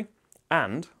 3.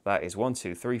 And that is 1,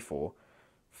 2, 3, 4,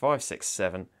 5, 6,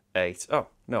 7, 8. Oh,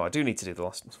 no, I do need to do the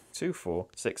last 2, 4,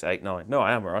 6, 8, 9. No,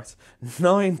 I am right.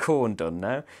 9 corn done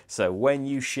now. So when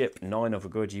you ship 9 of a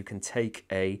good, you can take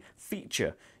a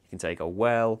feature. You can take a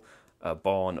well, a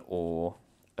barn, or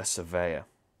a surveyor.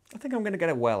 I think I'm going to get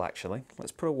a well, actually.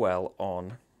 Let's put a well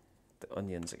on the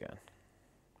onions again.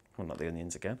 Well, not the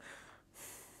onions again.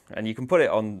 And you can put it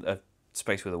on a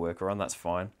space with a worker on, that's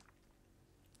fine.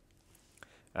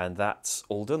 And that's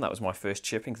all done. That was my first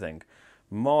shipping thing.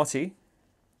 Marty,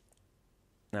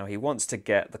 now he wants to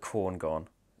get the corn gone.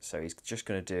 So he's just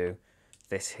going to do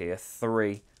this here,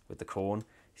 3 with the corn.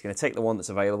 He's going to take the one that's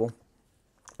available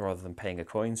rather than paying a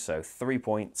coin. So 3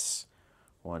 points,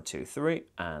 1, 2, 3,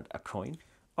 and a coin.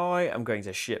 I am going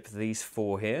to ship these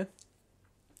 4 here.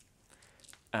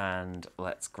 And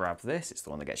let's grab this. It's the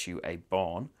one that gets you a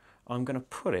barn. I'm going to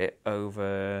put it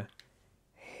over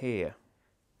here.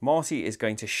 Marty is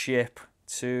going to ship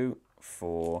 2,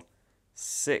 4,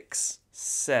 6,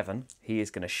 7. He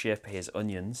is going to ship his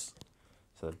onions.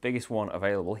 So the biggest one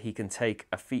available. He can take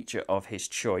a feature of his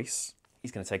choice.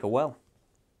 He's going to take a well.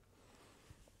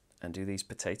 And do these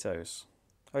potatoes.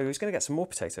 Oh, he was going to get some more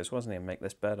potatoes, wasn't he, and make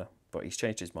this better. But he's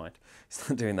changed his mind. He's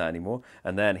not doing that anymore.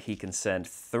 And then he can send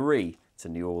 3 to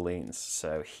New Orleans.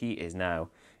 So he is now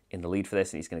in the lead for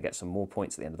this, and he's going to get some more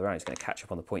points at the end of the round. He's going to catch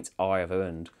up on the points I have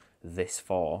earned this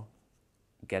far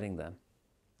getting them.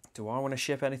 Do I want to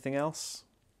ship anything else?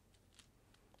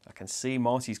 I can see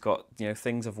Marty's got,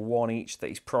 things of 1 each that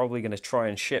he's probably going to try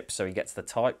and ship so he gets the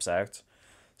types out.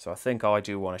 So I think I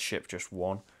do want to ship just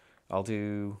 1. I'll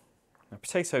do... Now,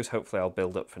 potatoes, hopefully I'll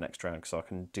build up for next round because I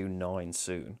can do 9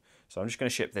 soon. So I'm just going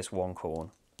to ship this 1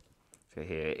 corn. So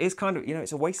here, it is kind of, you know,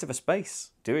 it's a waste of a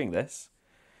space doing this.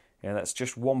 Yeah, that's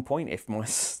just 1 point if my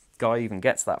guy even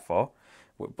gets that far.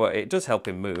 But it does help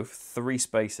him move 3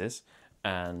 spaces,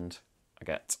 and I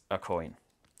get a coin.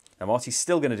 Now Marty's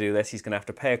still going to do this. He's going to have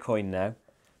to pay a coin now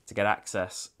to get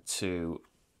access to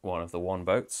one of the one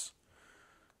boats.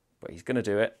 But he's going to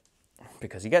do it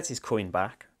because he gets his coin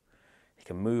back. He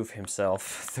can move himself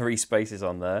 3 spaces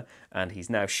on there, and he's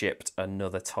now shipped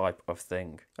another type of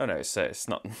thing. Oh no, it's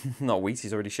not, not wheat.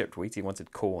 He's already shipped wheat. He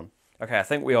wanted corn. Okay, I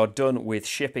think we are done with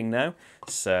shipping now.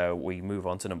 So we move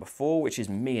on to number 4, which is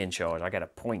me in charge. I get a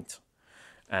point.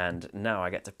 And now I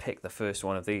get to pick the first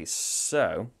one of these.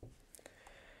 So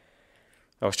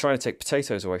I was trying to take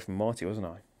potatoes away from Marty, wasn't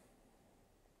I?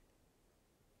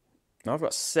 Now I've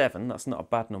got 7. That's not a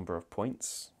bad number of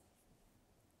points.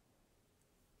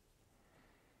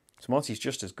 So Marty's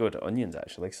just as good at onions,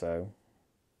 actually, so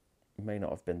it may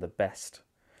not have been the best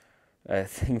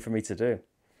thing for me to do.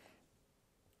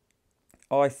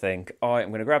 I think I'm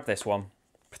going to grab this one.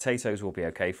 Potatoes will be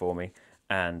okay for me,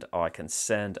 and I can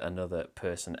send another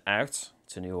person out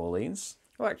to New Orleans.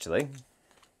 Well, actually,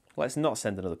 let's not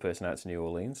send another person out to New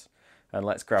Orleans, and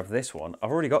let's grab this one.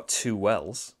 I've already got 2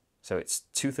 wells, so it's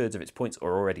 2/3 of its points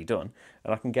are already done,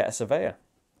 and I can get a surveyor.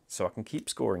 So I can keep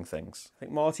scoring things. I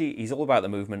think Marty, he's all about the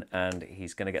movement, and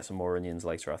he's going to get some more onions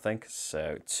later, I think.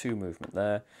 So 2 movement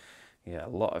there. Yeah, a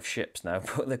lot of ships now,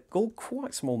 but they're all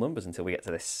quite small numbers until we get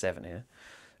to this 7 here.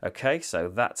 Okay, so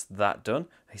that's that done.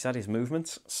 He's had his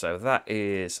movement, so that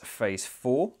is phase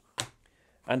 4.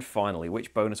 And finally,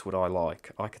 which bonus would I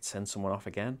like? I could send someone off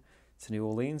again to New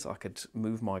Orleans. I could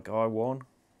move my guy 1.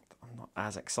 I'm not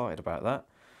as excited about that.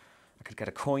 I could get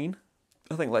a coin.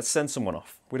 I think let's send someone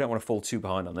off. We don't want to fall too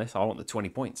behind on this. I want the 20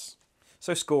 points.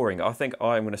 So scoring, I think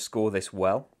I'm going to score this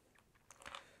well.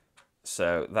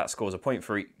 So that scores a point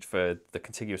for the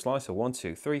contiguous line. So 1,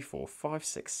 2, 3, 4, 5,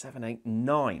 6, 7, 8,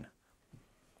 9.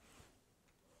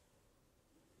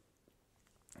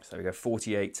 So we go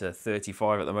 48 to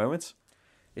 35 at the moment.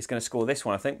 He's going to score this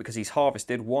one, I think, because he's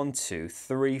harvested 1, 2,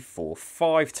 3, 4,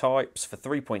 5 types for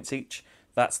 3 points each.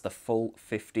 That's the full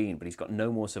 15, but he's got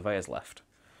no more surveyors left.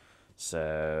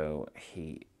 So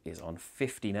he is on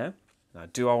 50 now. Now,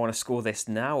 do I want to score this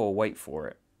now or wait for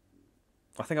it?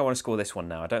 I think I want to score this one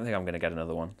now. I don't think I'm going to get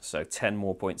another one. So 10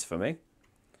 more points for me.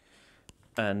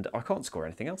 And I can't score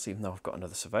anything else, even though I've got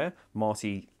another surveyor.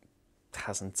 Marty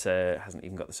hasn't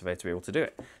even got the surveyor to be able to do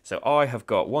it. So I have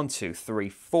got 1, 2, 3,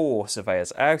 4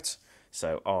 surveyors out.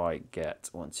 So I get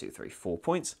 1, 2, 3, 4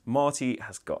 points. Marty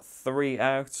has got 3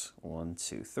 out. 1,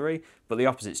 2, 3. But the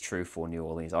opposite's true for New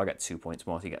Orleans. I get 2 points.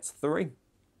 Marty gets 3.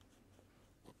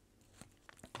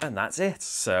 And that's it.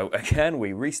 So again,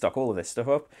 we restock all of this stuff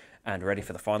up and ready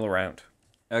for the final round.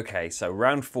 Okay, so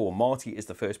round 4. Marty is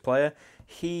the first player.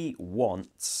 He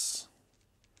wants...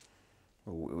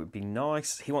 Ooh, it would be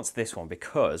nice. He wants this one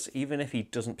because even if he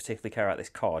doesn't particularly care about this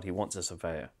card, he wants a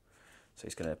surveyor. So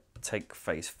he's going to take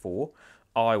phase 4.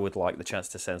 I would like the chance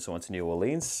to send someone to New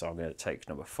Orleans, so I'm going to take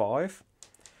number 5.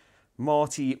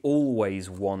 Marty always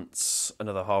wants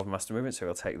another Harbour Master movement, so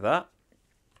he'll take that.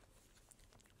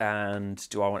 And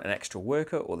do I want an extra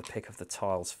worker or the pick of the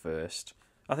tiles first?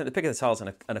 I think the pick of the tiles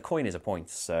and a coin is a point,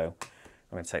 so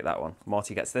I'm going to take that one.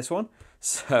 Marty gets this one,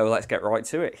 so let's get right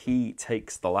to it. He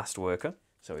takes the last worker.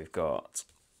 So we've got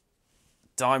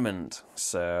diamond.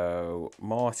 So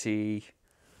Marty...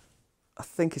 I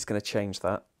think he's going to change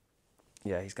that.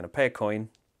 Yeah, he's going to pay a coin.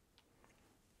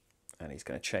 And he's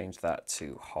going to change that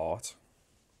to heart.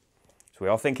 So we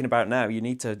are thinking about now, you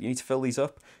need to fill these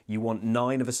up. You want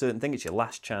 9 of a certain thing. It's your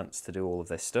last chance to do all of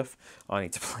this stuff. I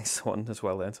need to place one as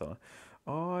well, don't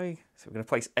I? So we're going to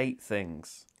place 8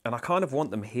 things. And I kind of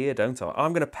want them here, don't I?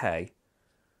 I'm going to pay.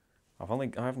 I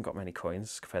haven't got many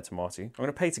coins compared to Marty. I'm going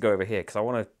to pay to go over here because I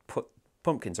want to put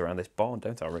pumpkins around this barn,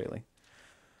 don't I, really?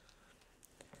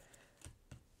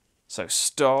 So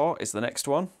star is the next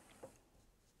one.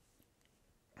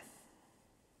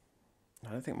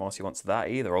 I don't think Marty wants that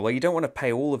either, although you don't want to pay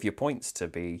all of your points to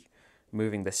be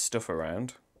moving this stuff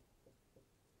around.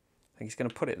 I think he's going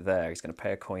to put it there. He's going to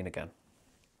pay a coin again.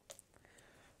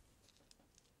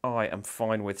 I am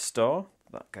fine with star.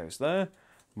 That goes there.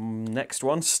 Next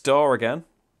one, star again.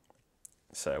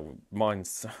 So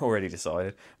mine's already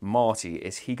decided. Marty,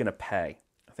 is he going to pay?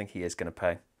 I think he is going to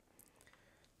pay.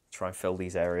 Try and fill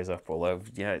these areas up, although,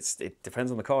 yeah, it depends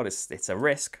on the card. It's a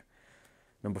risk.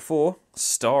 Number 4,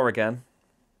 star again.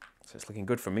 So it's looking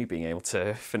good for me being able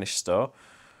to finish star.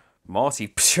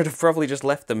 Marty should have probably just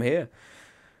left them here.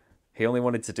 He only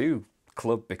wanted to do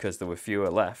club because there were fewer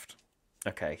left.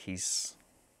 Okay, he's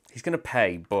going to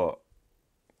pay, but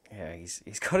Yeah,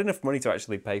 he's got enough money to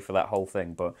actually pay for that whole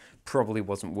thing, but probably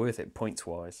wasn't worth it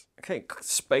points-wise. Okay,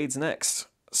 spades next.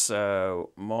 So,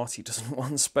 Marty doesn't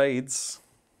want spades.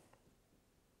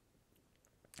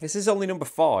 This is only number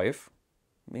 5.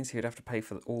 It means he'd have to pay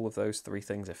for all of those 3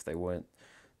 things if they weren't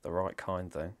the right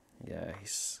kind, though. Yeah,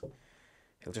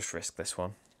 he'll just risk this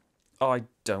one. I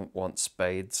don't want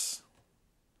spades.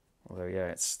 Although, yeah,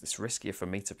 it's riskier for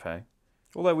me to pay.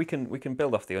 Although we can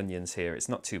build off the onions here. It's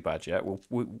not too bad yet.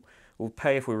 We'll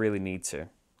pay if we really need to.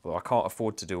 Although I can't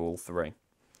afford to do all 3.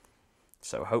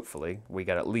 So hopefully we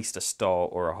get at least a star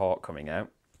or a heart coming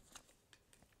out.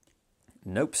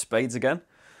 Nope, spades again.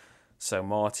 So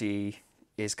Marty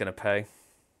is going to pay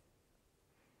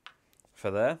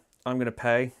for there. I'm going to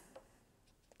pay.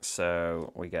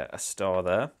 So we get a star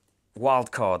there.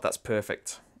 Wild card, that's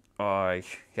perfect.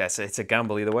 Yes, it's a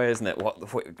gamble either way, isn't it?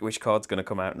 Which card's going to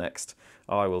come out next?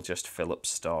 I will just fill up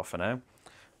star for now.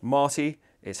 Marty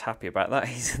is happy about that.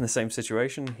 He's in the same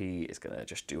situation. He is going to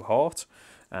just do heart.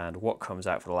 And what comes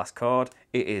out for the last card?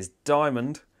 It is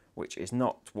diamond, which is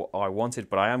not what I wanted,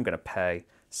 but I am going to pay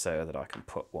so that I can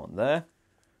put one there.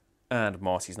 And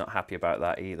Marty's not happy about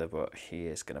that either, but he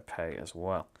is going to pay as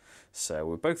well. So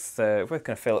we're both going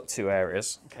to fill up 2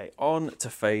 areas. Okay, on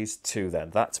to phase 2 then.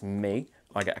 That's me.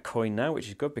 I get a coin now, which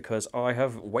is good because I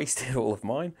have wasted all of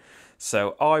mine.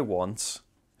 So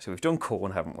so we've done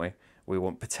corn, haven't we? We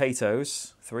want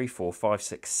potatoes, 3, 4, 5,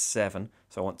 6, 7.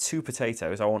 So I want 2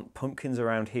 potatoes. I want pumpkins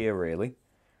around here, really.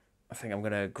 I think I'm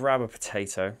going to grab a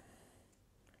potato.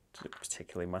 Does it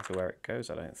particularly matter where it goes?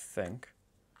 I don't think.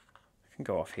 I can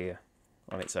go off here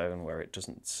on its own where it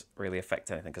doesn't really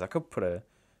affect anything, because I could put a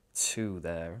 2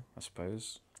 there, I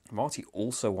suppose. Marty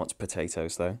also wants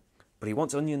potatoes, though. But he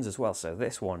wants onions as well, so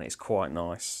this one is quite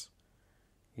nice.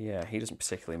 Yeah, he doesn't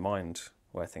particularly mind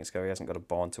where things go. He hasn't got a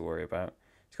barn to worry about.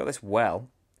 He's got this well.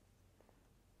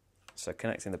 So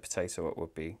connecting the potato up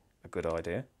would be a good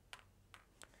idea.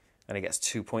 And he gets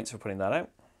 2 points for putting that out.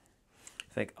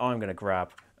 I think I'm going to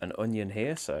grab an onion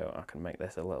here, so I can make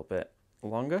this a little bit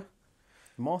longer.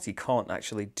 Marty can't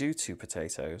actually do 2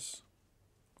 potatoes.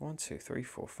 1, 2, 3,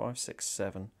 4, 5, 6,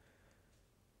 7.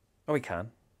 Oh, he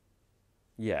can.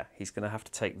 Yeah, he's going to have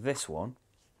to take this one.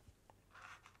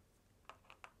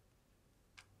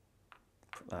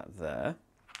 Put that there.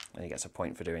 And he gets a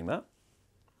point for doing that.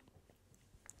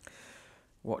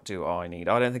 What do I need?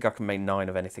 I don't think I can make 9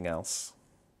 of anything else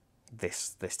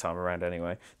this time around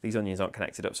anyway. These onions aren't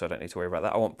connected up, so I don't need to worry about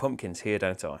that. I want pumpkins here,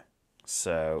 don't I?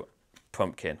 So,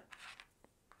 pumpkin.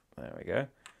 There we go.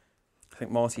 I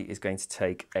think Marty is going to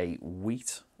take a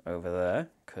wheat over there,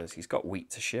 because he's got wheat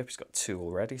to ship. He's got 2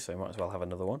 already, so he might as well have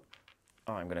another one.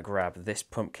 I'm going to grab this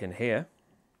pumpkin here.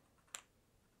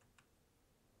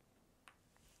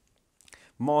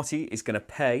 Marty is going to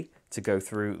pay to go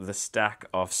through the stack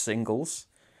of singles.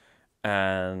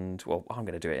 And, well, I'm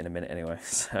going to do it in a minute anyway,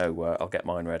 so I'll get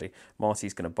mine ready.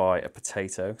 Marty's going to buy a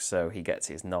potato, so he gets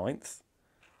his 9th.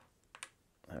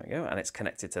 There we go, and it's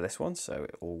connected to this one, so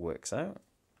it all works out.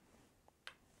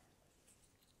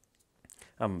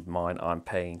 And mine, I'm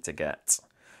paying to get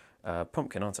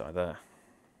pumpkin, aren't I, there?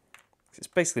 It's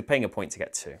basically paying a point to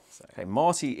get 2. So, okay,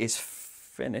 Marty is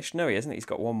finished. No, he isn't. He's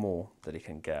got 1 more that he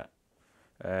can get.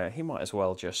 He might as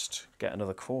well just get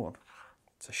another corn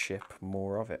to ship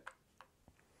more of it.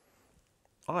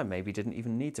 I maybe didn't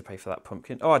even need to pay for that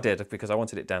pumpkin. Oh, I did, because I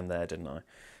wanted it down there, didn't I?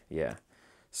 Yeah.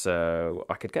 So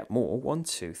I could get more. 1,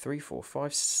 2, 3, 4,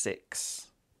 5, 6.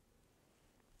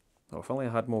 Oh, if only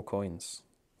I had more coins.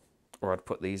 Or I'd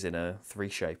put these in a 3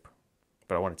 shape.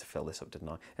 But I wanted to fill this up, didn't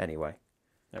I? Anyway.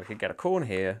 Now we could get a corn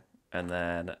here. And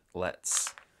then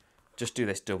let's just do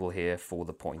this double here for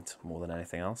the point more than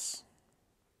anything else.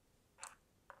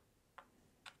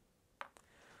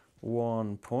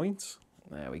 1 point.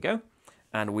 There we go.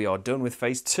 And we are done with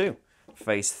phase 2.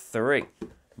 Phase 3.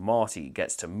 Marty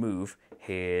gets to move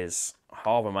his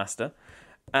harbour master.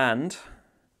 And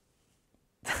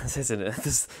that's it, isn't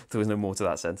it? There was no more to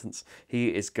that sentence. He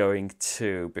is going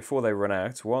to, before they run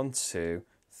out, 1, 2,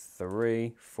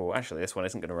 3, 4. Actually, this one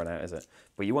isn't going to run out, is it?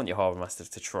 But you want your harbour master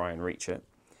to try and reach it.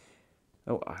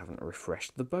 Oh, I haven't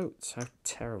refreshed the boats. How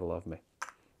terrible of me.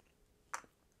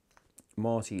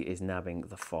 Marty is nabbing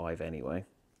the 5 anyway.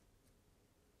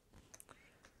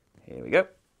 Here we go.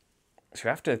 So we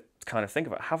have to kind of think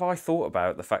about, have I thought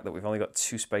about the fact that we've only got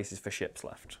 2 spaces for ships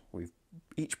left? We've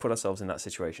each put ourselves in that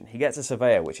situation. He gets a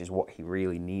surveyor, which is what he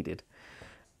really needed.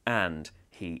 And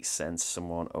he sends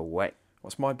someone away.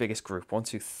 What's my biggest group? 1,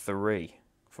 2, 3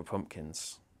 for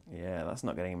pumpkins. Yeah, that's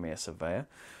not getting me a surveyor.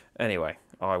 Anyway,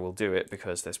 I will do it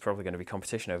because there's probably going to be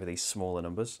competition over these smaller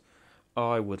numbers.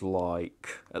 I would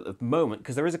like, at the moment,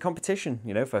 because there is a competition,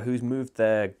 you know, for who's moved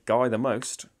their guy the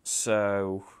most.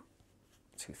 So,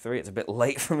 2, 3, it's a bit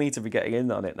late for me to be getting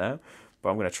in on it now, but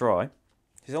I'm going to try.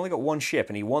 He's only got one ship,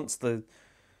 and he wants the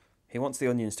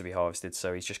onions to be harvested,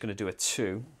 so he's just going to do a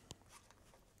 2.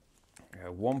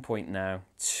 1 point now,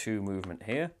 2 movement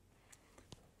here.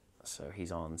 So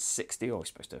he's on 60. Oh, we're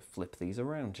supposed to flip these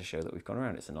around to show that we've gone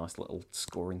around. It's a nice little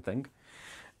scoring thing.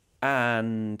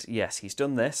 And yes, he's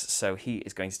done this, so he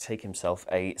is going to take himself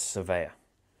a surveyor.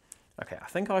 Okay, I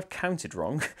think I've counted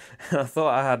wrong. I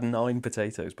thought I had 9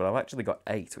 potatoes, but I've actually got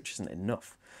 8, which isn't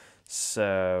enough.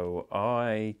 So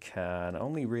I can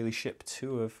only really ship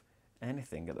 2 of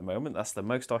anything at the moment. That's the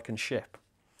most I can ship.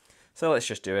 So let's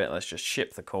just do it. Let's just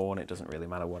ship the corn. It doesn't really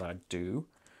matter what I do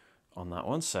on that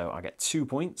one. So I get 2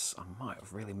 points. I might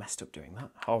have really messed up doing that.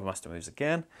 Harbour Master moves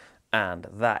again. And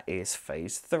that is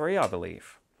phase 3, I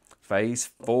believe. Phase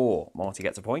 4. Marty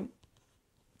gets a point.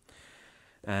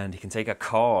 And he can take a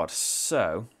card.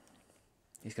 So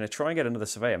he's going to try and get another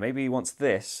surveyor. Maybe he wants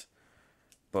this.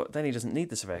 But then he doesn't need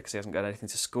the surveyor because he hasn't got anything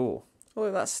to score.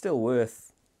 Although that's still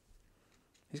worth...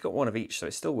 He's got 1 of each, so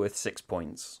it's still worth 6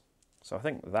 points. So I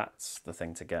think that's the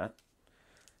thing to get.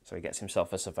 So he gets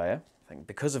himself a surveyor. I think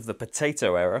because of the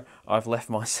potato error, I've left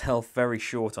myself very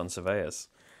short on surveyors.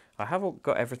 I haven't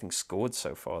got everything scored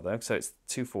so far, though. So it's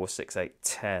 2, 4, 6, 8,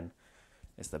 10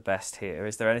 is the best here.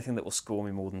 Is there anything that will score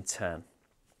me more than 10?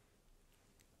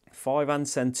 5 and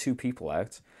send 2 people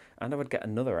out. And I would get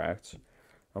another out.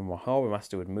 And my Harbour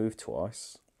Master would move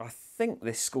twice. I think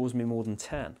this scores me more than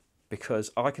 10.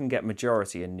 Because I can get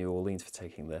majority in New Orleans for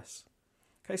taking this.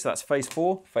 Okay, so that's phase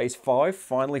 4. Phase 5,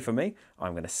 finally for me,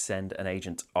 I'm going to send an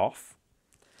agent off.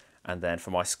 And then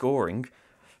for my scoring,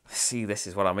 see, this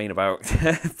is what I mean about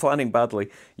planning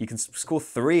badly. You can score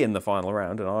 3 in the final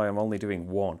round, and I am only doing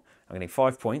 1. I'm getting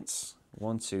 5 points.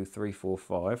 1, 2, 3, 4,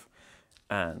 5.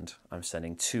 And I'm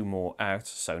sending 2 more out.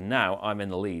 So now I'm in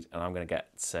the lead, and I'm going to get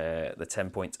the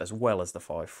 10 points as well as the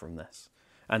 5 from this.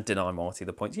 And deny Marty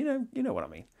the points. You know what I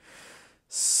mean.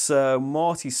 So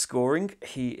Marty's scoring,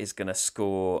 he is going to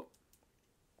score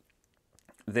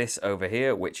this over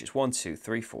here, which is 1, 2,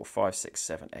 3, 4, 5, 6,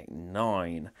 7, 8,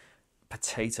 9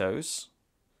 potatoes.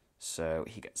 So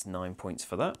he gets 9 points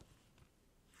for that.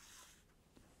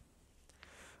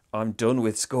 I'm done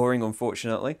with scoring,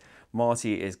 unfortunately.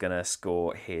 Marty is going to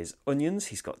score his onions.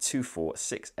 He's got 2, 4,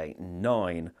 6, 8,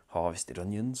 9 harvested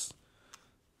onions.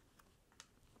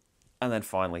 And then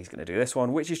finally he's going to do this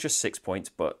one, which is just 6 points,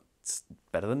 but it's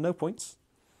better than no points.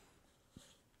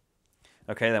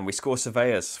 Okay, then we score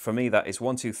surveyors. For me, that is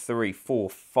 1, 2, 3, 4,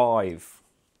 5.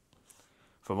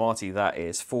 For Marty, that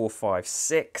is 4, 5,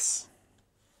 6.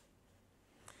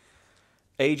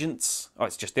 Agents. Oh,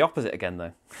 it's just the opposite again,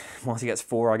 though. Marty gets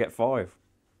 4, I get 5.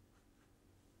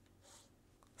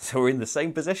 So we're in the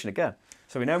same position again.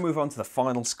 So we now move on to the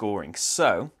final scoring.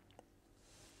 So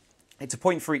it's a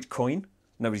point for each coin.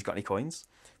 Nobody's got any coins.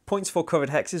 Points for covered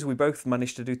hexes, we both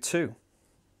managed to do 2.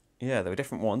 Yeah, there were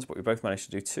different ones, but we both managed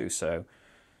to do 2. So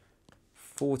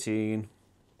 14,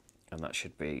 and that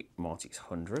should be Marty's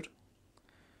 100.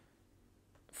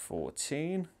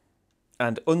 14.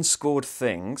 And unscored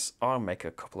things, I'll make a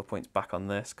couple of points back on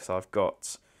this because I've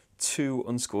got 2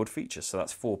 unscored features. So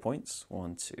that's 4 points.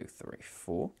 1, 2, 3,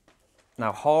 4.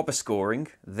 Now, harbour scoring,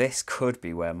 this could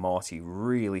be where Marty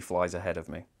really flies ahead of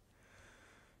me.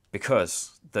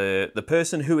 Because the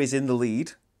person who is in the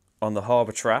lead on the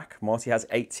harbour track, Marty has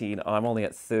 18, I'm only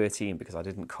at 13 because I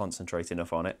didn't concentrate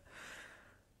enough on it.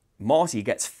 Marty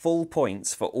gets full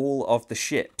points for all of the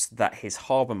ships that his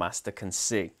harbour master can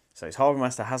see. So his harbour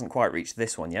master hasn't quite reached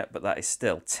this one yet, but that is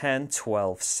still 10,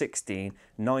 12, 16,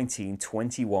 19,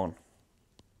 21.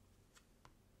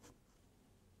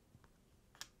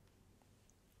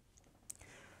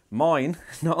 Mine,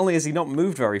 not only has he not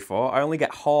moved very far, I only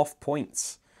get half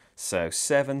points. So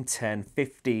 7, 10,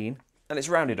 15, and it's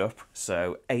rounded up,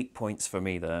 so 8 points for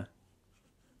me there.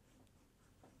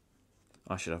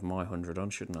 I should have my 100 on,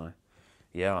 shouldn't I?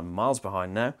 Yeah, I'm miles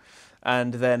behind now.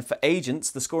 And then for agents,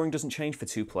 the scoring doesn't change for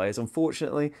 2 players.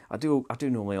 Unfortunately, I do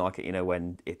normally like it, you know,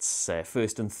 when it's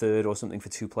first and third or something for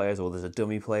 2 players, or there's a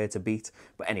dummy player to beat.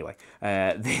 But anyway,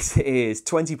 this is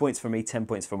 20 points for me, 10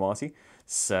 points for Marty.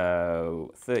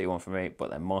 So 31 for me, but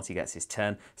then Marty gets his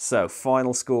 10. So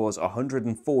final scores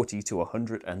 140 to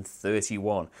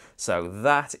 131. So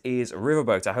that is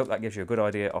Riverboat. I hope that gives you a good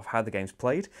idea of how the game's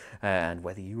played and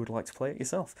whether you would like to play it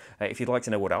yourself. If you'd like to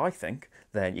know what I think,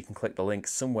 then you can click the link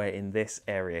somewhere in this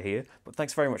area here. But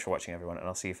thanks very much for watching, everyone, and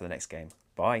I'll see you for the next game.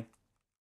 Bye.